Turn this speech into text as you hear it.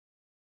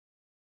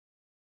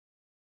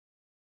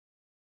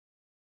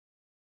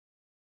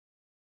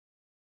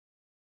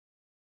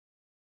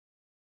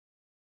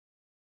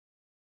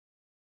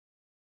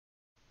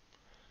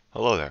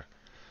Hello there,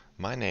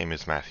 my name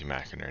is Matthew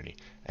McInerney,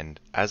 and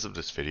as of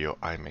this video,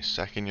 I am a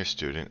second year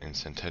student in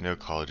Centennial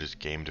College's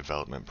Game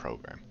Development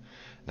program.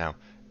 Now,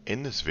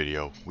 in this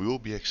video, we will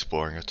be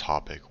exploring a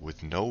topic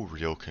with no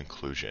real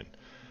conclusion.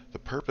 The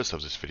purpose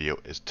of this video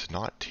is to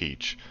not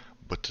teach,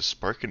 but to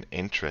spark an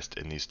interest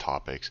in these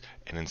topics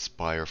and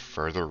inspire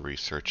further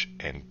research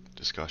and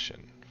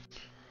discussion.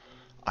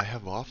 I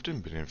have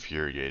often been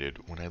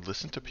infuriated when I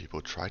listen to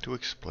people try to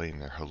explain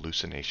their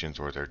hallucinations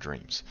or their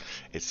dreams.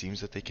 It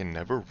seems that they can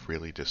never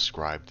really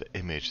describe the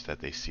image that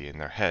they see in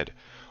their head,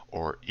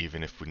 or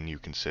even if when you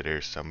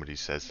consider somebody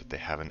says that they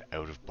have an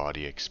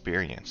out-of-body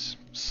experience,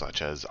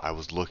 such as "I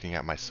was looking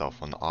at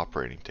myself on the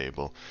operating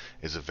table,"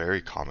 is a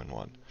very common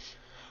one.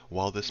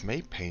 While this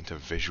may paint a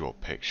visual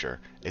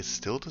picture, it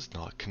still does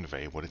not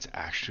convey what it's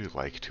actually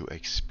like to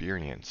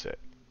experience it.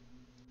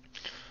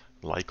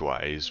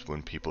 Likewise,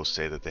 when people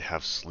say that they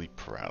have sleep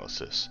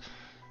paralysis,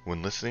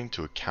 when listening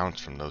to accounts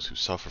from those who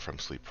suffer from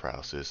sleep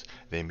paralysis,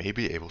 they may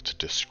be able to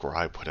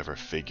describe whatever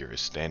figure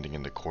is standing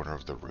in the corner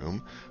of the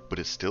room, but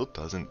it still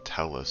doesn't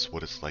tell us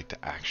what it's like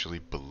to actually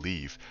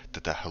believe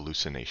that the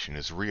hallucination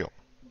is real.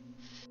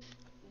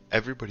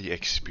 Everybody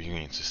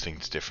experiences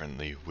things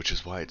differently, which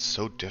is why it's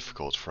so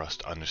difficult for us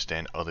to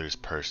understand others'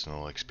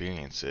 personal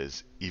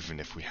experiences, even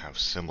if we have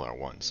similar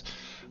ones.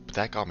 But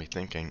that got me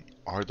thinking,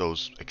 are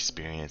those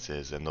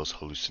experiences and those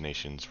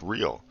hallucinations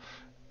real?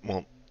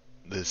 Well,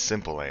 the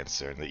simple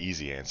answer and the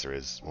easy answer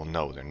is, well,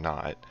 no, they're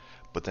not.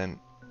 But then,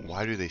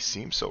 why do they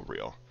seem so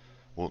real?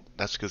 Well,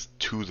 that's because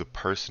to the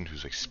person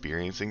who's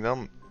experiencing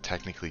them,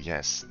 technically,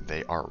 yes,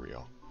 they are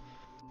real.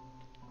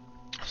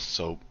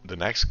 So the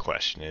next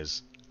question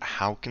is,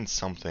 how can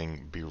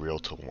something be real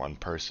to one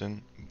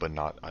person but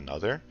not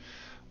another?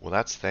 Well,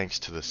 that's thanks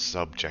to the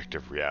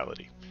subjective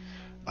reality.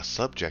 A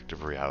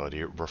subjective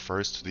reality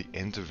refers to the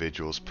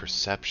individual's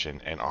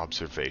perception and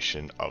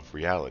observation of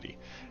reality.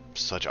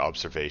 Such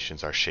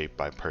observations are shaped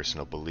by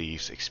personal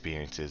beliefs,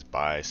 experiences,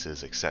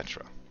 biases,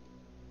 etc.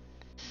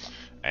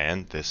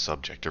 And this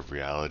subjective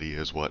reality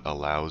is what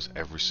allows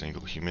every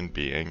single human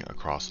being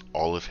across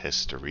all of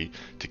history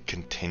to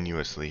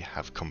continuously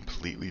have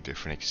completely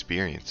different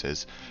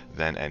experiences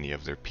than any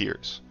of their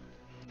peers.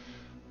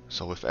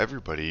 So if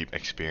everybody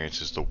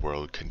experiences the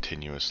world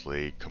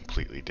continuously,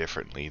 completely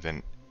differently,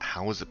 then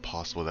how is it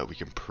possible that we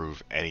can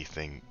prove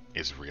anything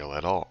is real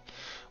at all?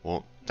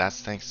 Well, that's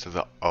thanks to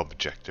the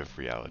objective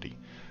reality.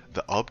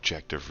 The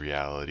objective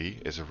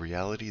reality is a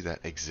reality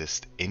that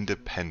exists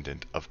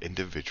independent of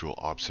individual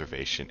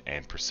observation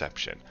and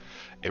perception.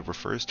 It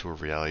refers to a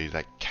reality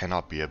that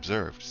cannot be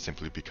observed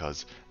simply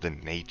because the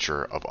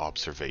nature of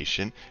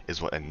observation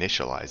is what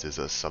initializes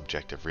a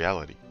subjective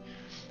reality.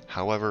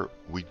 However,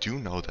 we do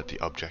know that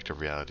the objective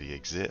reality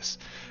exists,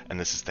 and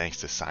this is thanks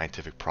to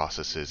scientific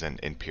processes and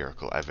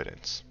empirical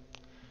evidence.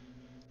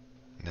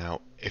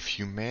 Now, if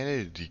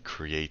humanity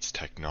creates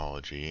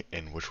technology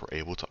in which we're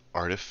able to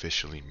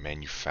artificially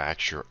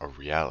manufacture a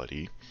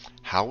reality,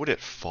 how would it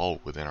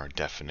fall within our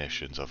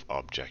definitions of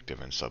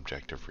objective and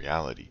subjective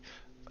reality?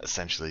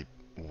 Essentially,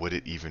 would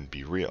it even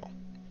be real?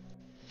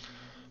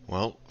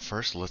 Well,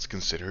 first let's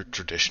consider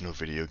traditional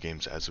video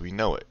games as we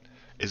know it.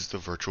 Is the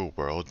virtual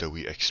world that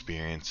we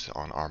experience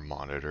on our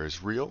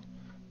monitors real?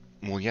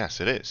 Well, yes,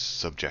 it is.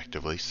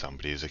 Subjectively,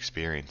 somebody is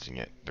experiencing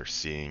it. They're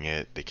seeing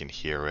it, they can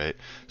hear it.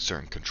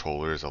 Certain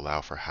controllers allow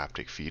for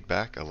haptic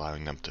feedback,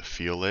 allowing them to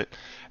feel it.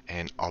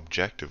 And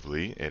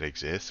objectively, it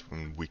exists,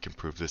 and we can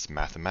prove this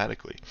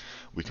mathematically.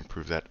 We can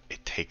prove that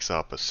it takes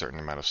up a certain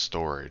amount of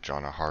storage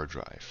on a hard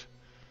drive.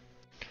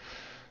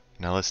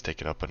 Now let's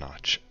take it up a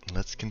notch.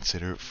 Let's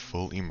consider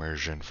full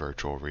immersion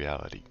virtual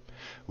reality.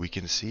 We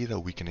can see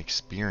that we can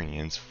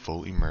experience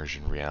full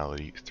immersion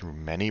reality through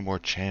many more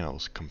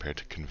channels compared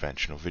to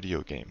conventional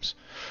video games.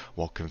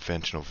 While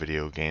conventional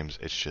video games,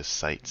 it's just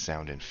sight,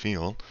 sound, and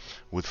feel,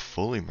 with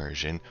full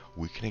immersion,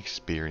 we can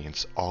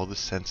experience all the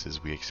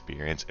senses we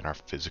experience in our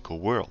physical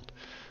world.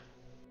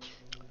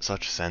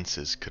 Such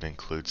senses could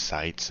include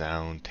sight,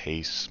 sound,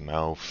 taste,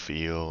 smell,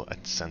 feel, a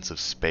sense of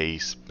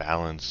space,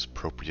 balance,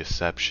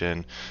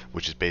 proprioception,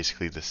 which is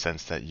basically the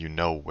sense that you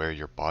know where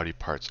your body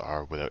parts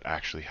are without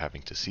actually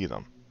having to see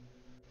them.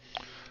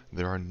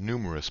 There are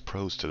numerous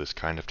pros to this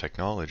kind of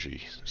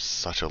technology.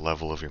 Such a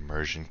level of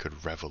immersion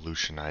could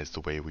revolutionize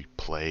the way we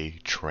play,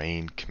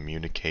 train,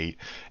 communicate,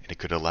 and it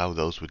could allow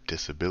those with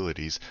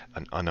disabilities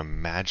an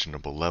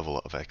unimaginable level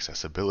of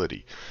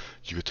accessibility.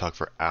 You could talk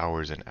for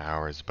hours and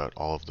hours about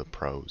all of the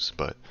pros,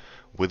 but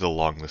with a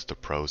long list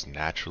of pros,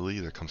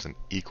 naturally there comes an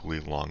equally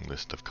long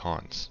list of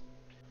cons.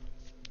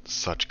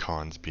 Such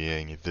cons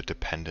being the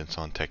dependence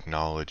on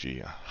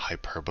technology,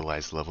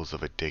 hyperbolized levels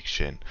of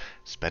addiction,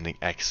 spending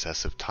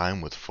excessive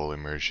time with full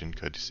immersion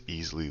could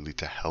easily lead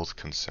to health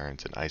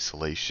concerns and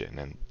isolation,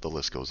 and the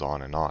list goes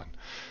on and on.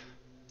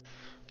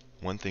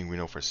 One thing we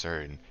know for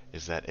certain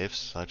is that if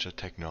such a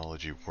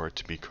technology were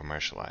to be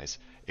commercialized,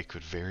 it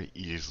could very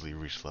easily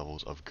reach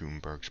levels of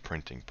Gutenberg's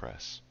printing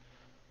press.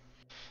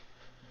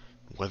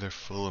 Whether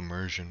full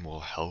immersion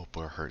will help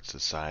or hurt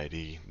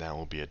society, that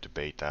will be a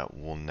debate that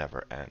will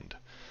never end.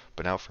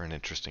 But now for an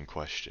interesting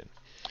question.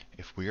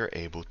 If we are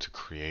able to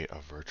create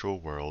a virtual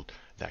world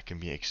that can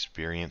be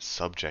experienced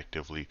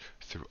subjectively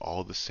through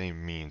all the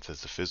same means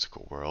as the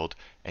physical world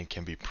and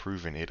can be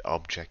proven it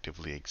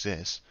objectively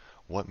exists,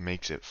 what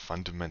makes it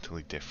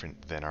fundamentally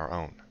different than our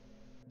own?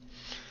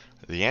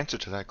 The answer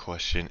to that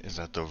question is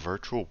that the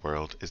virtual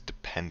world is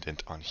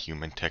dependent on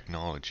human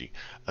technology,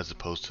 as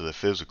opposed to the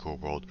physical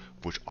world,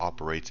 which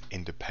operates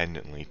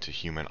independently to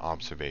human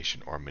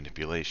observation or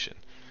manipulation.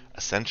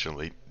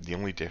 Essentially, the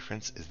only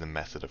difference is the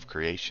method of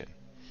creation.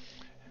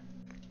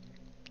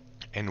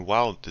 And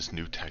while this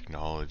new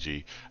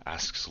technology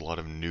asks a lot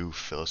of new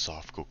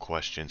philosophical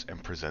questions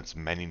and presents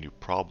many new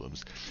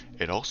problems,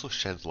 it also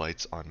sheds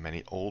lights on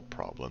many old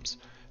problems,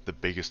 the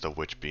biggest of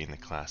which being the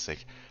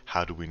classic,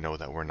 how do we know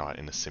that we're not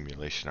in a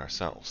simulation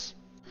ourselves?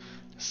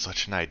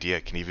 Such an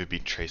idea can even be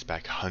traced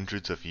back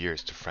hundreds of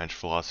years to French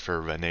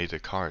philosopher René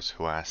Descartes,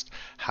 who asked,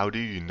 how do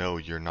you know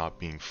you're not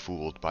being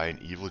fooled by an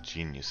evil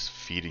genius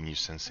feeding you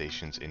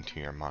sensations into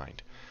your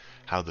mind?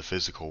 How the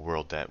physical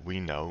world that we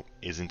know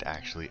isn't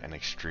actually an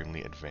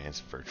extremely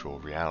advanced virtual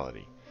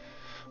reality.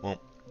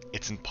 Well,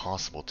 it's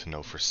impossible to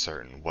know for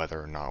certain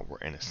whether or not we're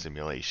in a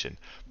simulation,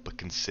 but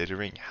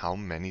considering how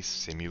many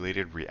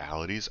simulated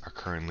realities are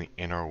currently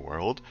in our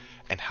world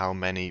and how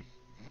many,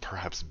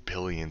 perhaps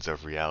billions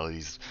of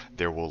realities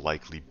there will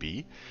likely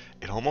be,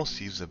 it almost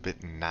seems a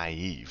bit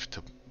naive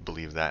to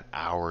believe that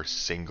our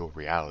single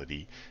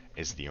reality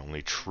is the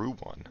only true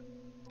one.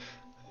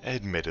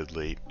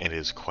 Admittedly, it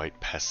is quite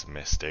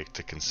pessimistic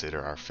to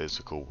consider our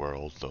physical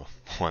world, the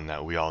one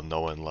that we all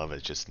know and love,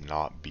 as just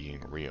not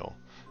being real.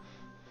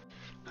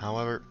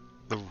 However,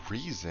 the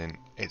reason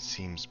it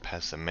seems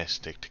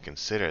pessimistic to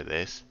consider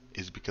this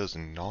is because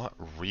not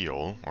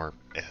real, or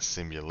a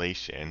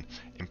simulation,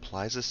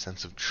 implies a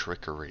sense of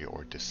trickery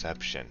or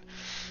deception,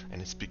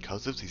 and it's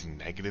because of these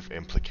negative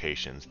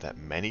implications that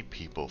many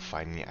people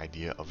find the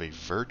idea of a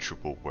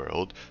virtual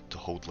world to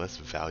hold less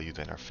value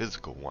than our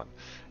physical one.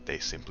 They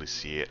simply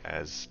see it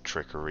as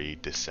trickery,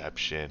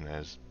 deception,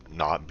 as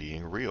not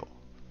being real.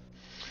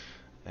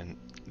 And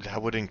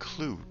that would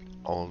include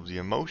all of the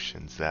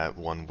emotions that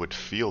one would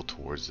feel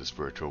towards this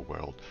virtual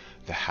world.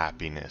 The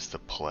happiness, the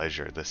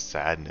pleasure, the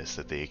sadness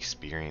that they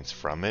experience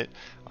from it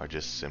are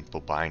just simple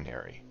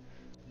binary.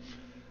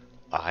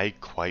 I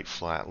quite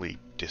flatly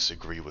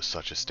disagree with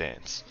such a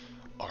stance,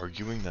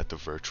 arguing that the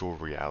virtual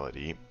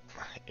reality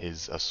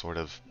is a sort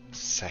of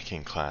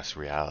second-class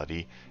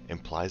reality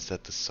implies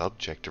that the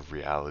subjective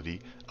reality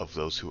of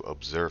those who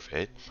observe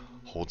it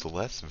holds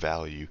less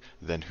value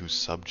than whose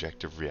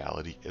subjective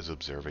reality is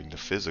observing the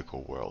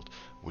physical world,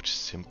 which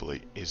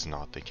simply is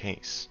not the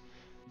case.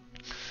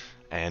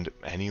 And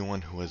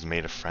anyone who has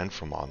made a friend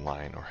from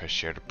online or has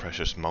shared a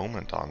precious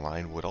moment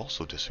online would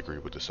also disagree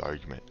with this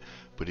argument,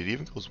 but it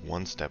even goes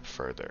one step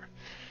further.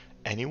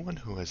 Anyone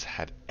who has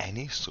had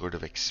any sort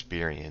of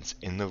experience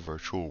in the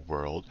virtual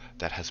world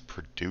that has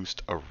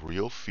produced a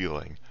real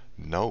feeling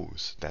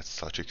knows that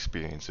such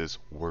experiences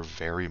were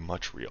very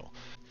much real.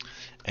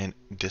 And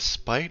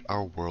despite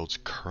our world's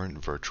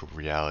current virtual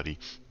reality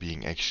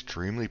being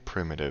extremely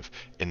primitive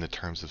in the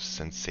terms of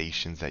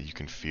sensations that you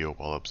can feel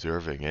while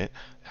observing it,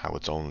 how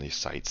it's only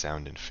sight,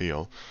 sound, and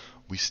feel,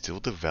 we still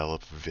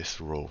develop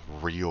visceral,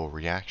 real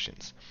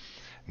reactions.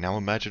 Now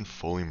imagine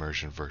full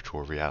immersion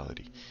virtual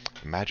reality.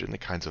 Imagine the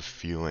kinds of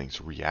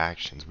feelings,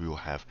 reactions we will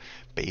have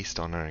based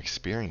on our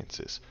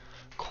experiences.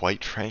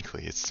 Quite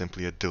frankly, it's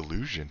simply a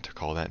delusion to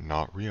call that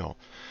not real.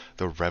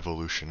 The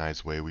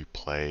revolutionized way we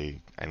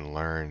play and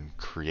learn,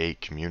 create,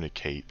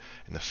 communicate,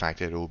 and the fact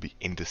that it will be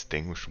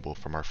indistinguishable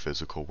from our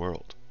physical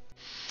world.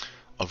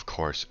 Of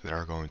course, there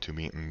are going to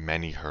be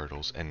many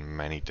hurdles and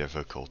many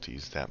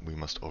difficulties that we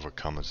must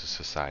overcome as a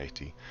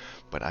society,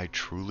 but I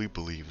truly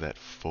believe that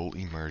full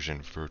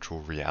immersion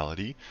virtual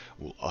reality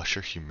will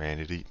usher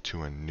humanity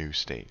to a new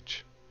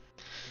stage.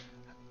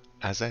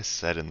 As I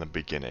said in the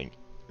beginning,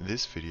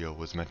 this video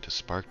was meant to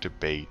spark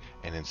debate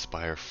and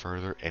inspire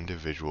further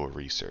individual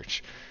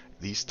research.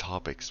 These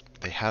topics,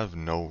 they have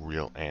no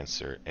real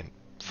answer, and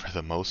for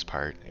the most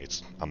part,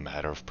 it's a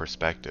matter of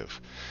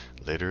perspective,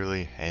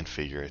 literally and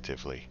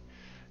figuratively.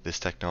 This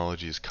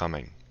technology is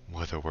coming,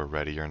 whether we're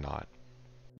ready or not.